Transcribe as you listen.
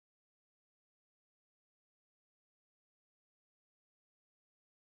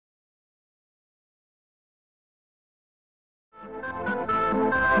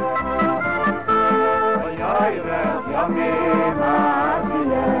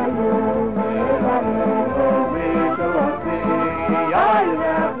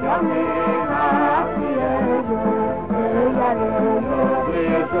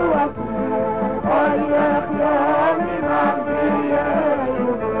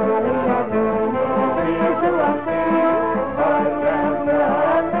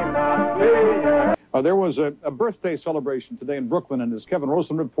There was a birthday celebration today in Brooklyn, and as Kevin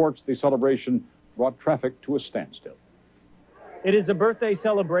Rosen reports, the celebration brought traffic to a standstill. It is a birthday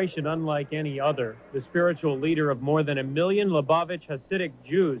celebration unlike any other. The spiritual leader of more than 1 million Lubavitch Hasidic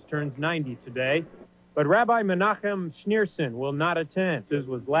Jews turns 90 today. But Rabbi Menachem Schneerson will not attend. This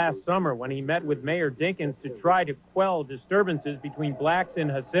was last summer when he met with Mayor Dinkins to try to quell disturbances between blacks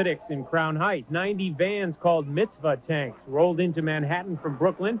and Hasidics in Crown Heights. 90 vans called mitzvah tanks rolled into Manhattan from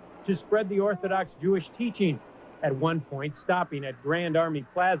Brooklyn to spread the Orthodox Jewish teaching, at one point stopping at Grand Army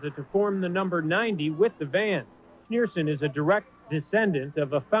Plaza to form the number 90 with the vans. Schneerson is a direct descendant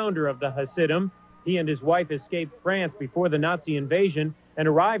of a founder of the Hasidim. He and his wife escaped France before the Nazi invasion and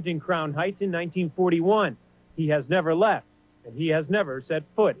arrived in Crown Heights in 1941. He has never left, and he has never set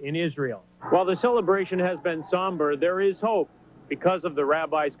foot in Israel. While the celebration has been somber, there is hope because of the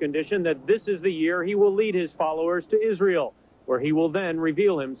rabbi's condition that this is the year he will lead his followers to Israel, where he will then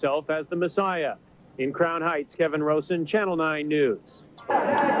reveal himself as the Messiah. In Crown Heights, Kevin Rosen, Channel 9 News.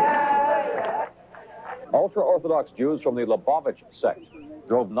 Ultra-Orthodox Jews from the Lubavitch sect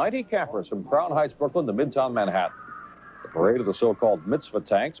drove 90 campers from Crown Heights, Brooklyn to Midtown Manhattan. The parade of the so-called mitzvah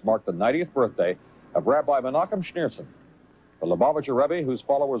tanks marked the 90th birthday of Rabbi Menachem Schneerson, the Lubavitcher Rebbe whose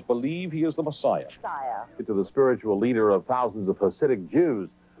followers believe he is the Messiah. To the spiritual leader of thousands of Hasidic Jews,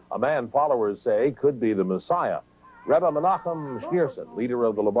 a man followers say could be the Messiah. Rebbe Menachem Schneerson, leader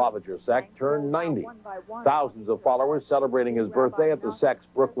of the Lubavitcher sect, turned 90. Thousands of followers celebrating his birthday at the sect's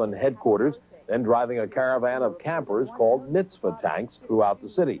Brooklyn headquarters, then driving a caravan of campers called mitzvah tanks throughout the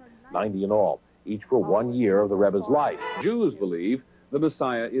city, 90 in all, each for 1 year of the Rebbe's life. Jews believe the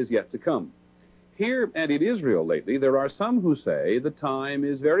Messiah is yet to come. Here and in Israel lately, there are some who say the time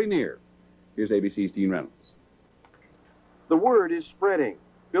is very near. Here's ABC's Dean Reynolds. The word is spreading.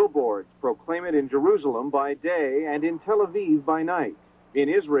 Billboards proclaim it in Jerusalem by day and in Tel Aviv by night. In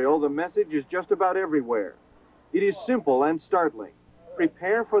Israel, the message is just about everywhere. It is simple and startling.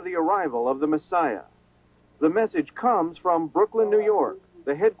 Prepare for the arrival of the Messiah. The message comes from Brooklyn, New York,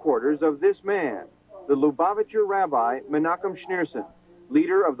 the headquarters of this man, the Lubavitcher Rabbi Menachem Schneerson,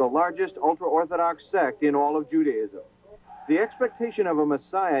 leader of the largest ultra-Orthodox sect in all of Judaism. The expectation of a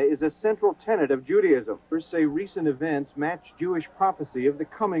Messiah is a central tenet of Judaism. First say recent events match Jewish prophecy of the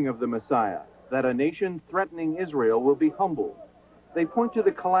coming of the Messiah, that a nation threatening Israel will be humbled. They point to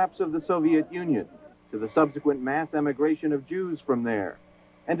the collapse of the Soviet Union, to the subsequent mass emigration of Jews from there,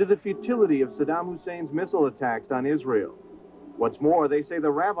 and to the futility of Saddam Hussein's missile attacks on Israel. What's more, they say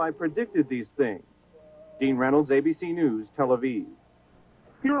the rabbi predicted these things. Dean Reynolds, ABC News, Tel Aviv.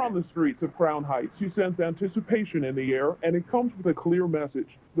 Here on the streets of Crown Heights, you sense anticipation in the air, and it comes with a clear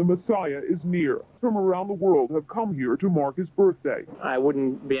message. The Messiah is near. From around the world have come here to mark his birthday. I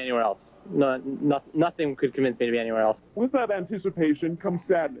wouldn't be anywhere else. Nothing could convince me to be anywhere else. With that anticipation comes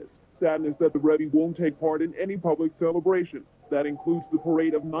sadness. Sadness that the Rebbe won't take part in any public celebration. That includes the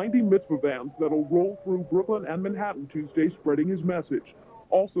parade of 90 mitzvah vans that'll roll through Brooklyn and Manhattan Tuesday spreading his message.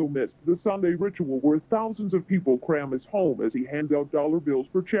 Also missed the Sunday ritual where thousands of people cram his home as he hands out dollar bills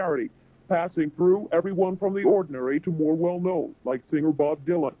for charity, passing through everyone from the ordinary to more well-known, like singer Bob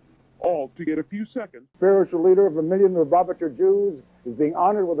Dylan, all to get a few seconds. Spiritual leader of 1 million Lubavitcher Jews is being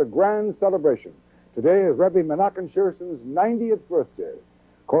honored with a grand celebration. Today is Rebbe Menachem Schneerson's 90th birthday.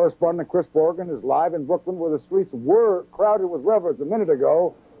 Correspondent Chris Borgen is live in Brooklyn, where the streets were crowded with revelers a minute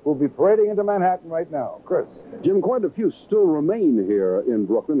ago, who'll be parading into Manhattan right now. Chris. Jim, quite a few still remain here in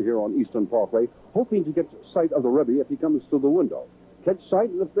Brooklyn, here on Eastern Parkway, hoping to get sight of the Rebbe if he comes to the window. Catch sight,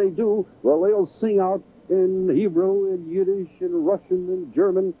 and if they do, well, they'll sing out in Hebrew, in Yiddish, in Russian, in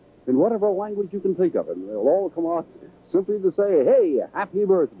German, in whatever language you can think of. And they'll all come out simply to say, hey, happy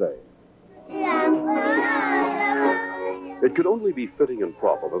birthday. It could only be fitting and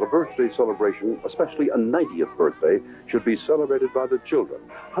proper that a birthday celebration, especially a 90th birthday, should be celebrated by the children,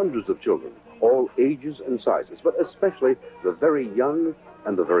 hundreds of children, all ages and sizes, but especially the very young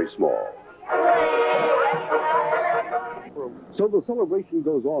and the very small. So the celebration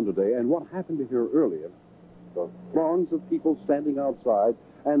goes on today, and what happened here earlier, the throngs of people standing outside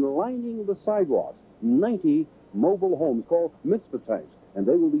and lining the sidewalks, 90 mobile homes called mitzvah tanks, and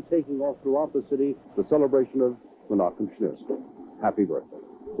they will be taking off throughout the city the celebration of Menachem Schneerson. Happy birthday.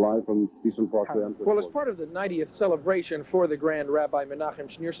 live from Eastern Parkway. Well, as part of the 90th celebration for the Grand Rabbi Menachem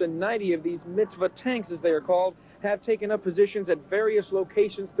Schneerson, 90 of these mitzvah tanks, as they are called, have taken up positions at various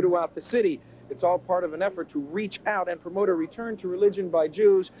locations throughout the city. It's all part of an effort to reach out and promote a return to religion by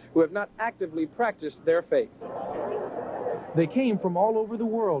Jews who have not actively practiced their faith. They came from all over the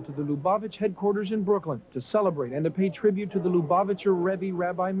world to the Lubavitch headquarters in Brooklyn to celebrate and to pay tribute to the Lubavitcher Rebbe,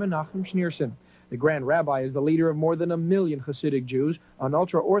 Rabbi Menachem Schneerson. The Grand Rabbi is the leader of more than 1 million Hasidic Jews, an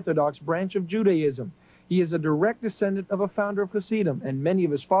ultra-Orthodox branch of Judaism. He is a direct descendant of a founder of Hasidim, and many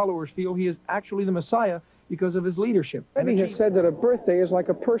of his followers feel he is actually the Messiah because of his leadership. Rebbe has said that a birthday is like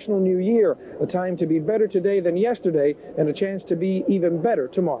a personal new year, a time to be better today than yesterday, and a chance to be even better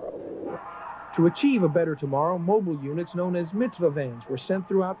tomorrow. To achieve a better tomorrow, mobile units known as mitzvah vans were sent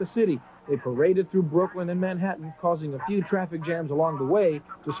throughout the city. They paraded through Brooklyn and Manhattan, causing a few traffic jams along the way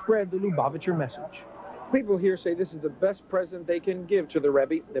to spread the Lubavitcher message. People here say this is the best present they can give to the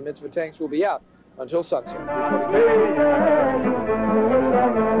Rebbe. The mitzvah tanks will be out until sunset.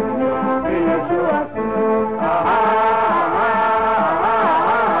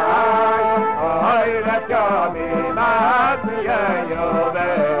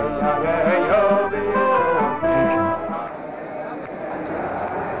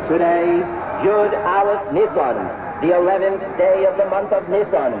 Today, Yud Aleph Nisan, the 11th day of the month of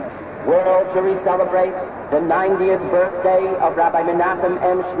Nisan, world Jewry celebrates the 90th birthday of Rabbi Menachem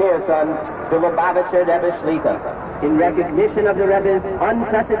M. Schneerson, the Lubavitcher Rebbe Shlita. In recognition of the Rebbe's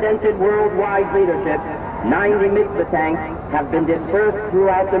unprecedented worldwide leadership, 90 mitzvah tanks have been dispersed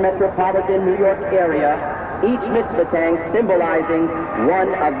throughout the metropolitan New York area, each mitzvah tank symbolizing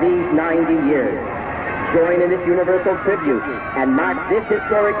one of these 90 years. Join in this universal tribute and mark this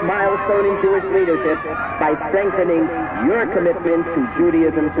historic milestone in Jewish leadership by strengthening your commitment to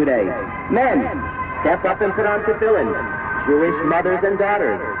Judaism today. Men, step up and put on tefillin. Jewish mothers and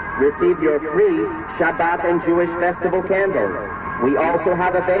daughters, receive your free Shabbat and Jewish festival candles. We also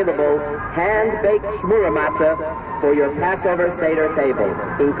have available hand-baked shmura matzah for your Passover Seder table,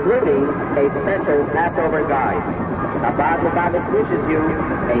 including a special Passover guide. Chabad Lubavitch wishes you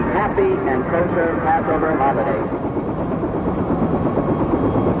a happy and kosher Passover holiday.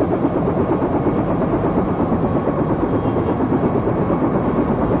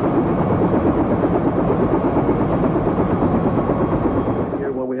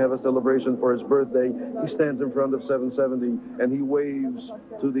 Celebration for his birthday, he stands in front of 770 and he waves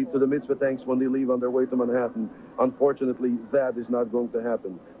to the mitzvah tanks when they leave on their way to Manhattan. Unfortunately, that is not going to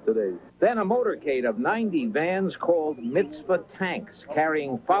happen today. Then a motorcade of 90 vans called mitzvah tanks,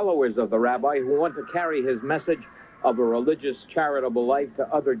 carrying followers of the rabbi who want to carry his message of a religious, charitable life to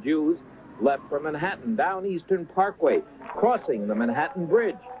other Jews, left from Manhattan down Eastern Parkway, crossing the Manhattan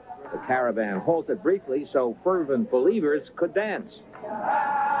Bridge. The caravan halted briefly so fervent believers could dance.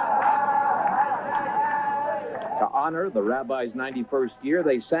 To honor the rabbi's 91st year,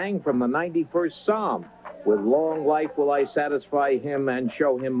 they sang from the 91st Psalm, "With long life will I satisfy him and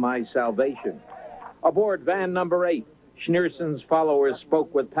show him my salvation." Aboard van number 8, Schneerson's followers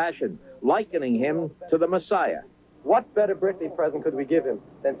spoke with passion, likening him to the Messiah. What better birthday present could we give him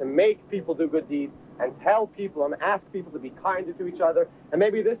than to make people do good deeds and tell people and ask people to be kinder to each other, and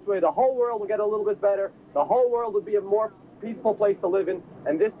maybe this way the whole world will get a little bit better, the whole world will be a more peaceful place to live in,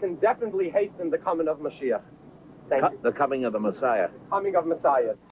 and this can definitely hasten the coming of Mashiach. Thank you. The coming of the Messiah. Coming of Messiah.